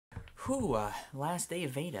Woohoo! Last day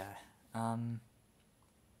of VEDA. I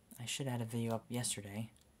should have had a video up yesterday,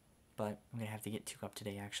 but I'm gonna have to get 2 up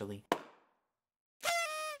today, actually.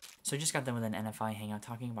 So I just got done with an NFI hangout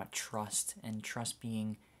talking about trust, and trust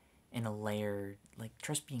being in a layer, like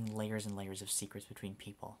trust being layers and layers of secrets between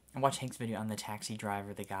people. I watched Hank's video on the taxi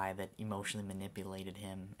driver, the guy that emotionally manipulated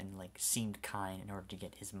him and like seemed kind in order to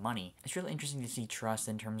get his money. It's really interesting to see trust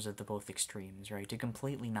in terms of the both extremes, right? To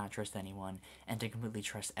completely not trust anyone and to completely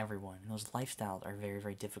trust everyone. And those lifestyles are very,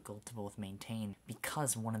 very difficult to both maintain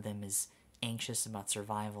because one of them is anxious about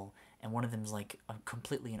survival and one of them is like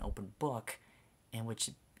completely an open book, in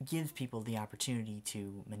which gives people the opportunity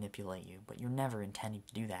to manipulate you, but you're never intending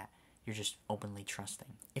to do that. You're just openly trusting.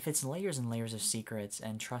 If it's layers and layers of secrets,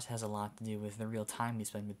 and trust has a lot to do with the real time we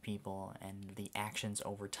spend with people and the actions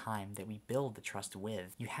over time that we build the trust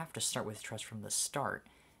with, you have to start with trust from the start.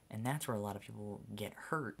 And that's where a lot of people get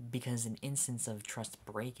hurt, because an instance of trust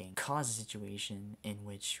breaking causes a situation in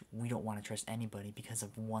which we don't want to trust anybody because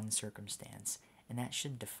of one circumstance. And that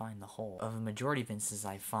should define the whole. Of the majority of instances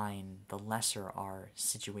I find, the lesser are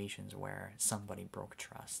situations where somebody broke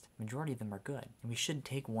trust. Majority of them are good. And we shouldn't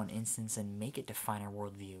take one instance and make it define our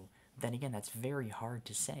worldview. Then again, that's very hard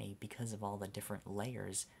to say because of all the different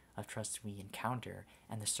layers of trust we encounter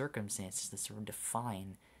and the circumstances that sort of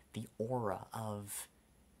define the aura of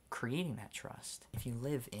creating that trust. If you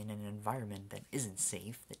live in an environment that isn't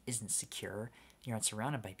safe, that isn't secure, you're not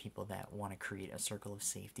surrounded by people that want to create a circle of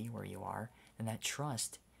safety where you are, then that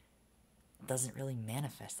trust doesn't really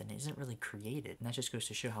manifest and it isn't really created. And that just goes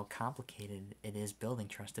to show how complicated it is building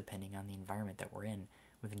trust depending on the environment that we're in,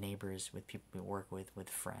 with neighbors, with people we work with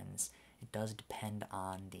friends. It does depend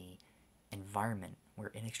on the environment. We're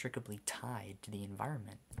inextricably tied to the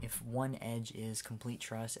environment. If one edge is complete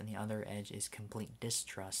trust and the other edge is complete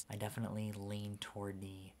distrust, I definitely lean toward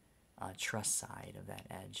the trust side of that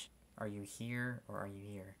edge. Are you here or are you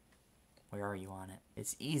here? Where are you on it?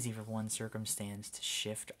 It's easy for one circumstance to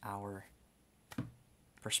shift our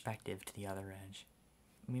perspective to the other edge.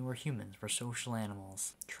 I mean, we're humans, we're social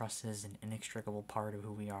animals. Trust is an inextricable part of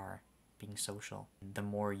who we are, being social. The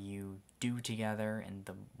more you do together and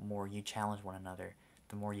the more you challenge one another,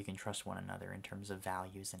 the more you can trust one another in terms of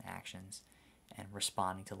values and actions and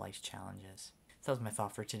responding to life's challenges. So that was my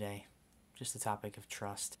thought for today. Just the topic of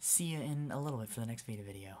trust. See you in a little bit for the next VEDA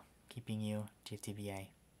video. Keeping you, TFTBA,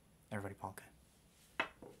 everybody Palka.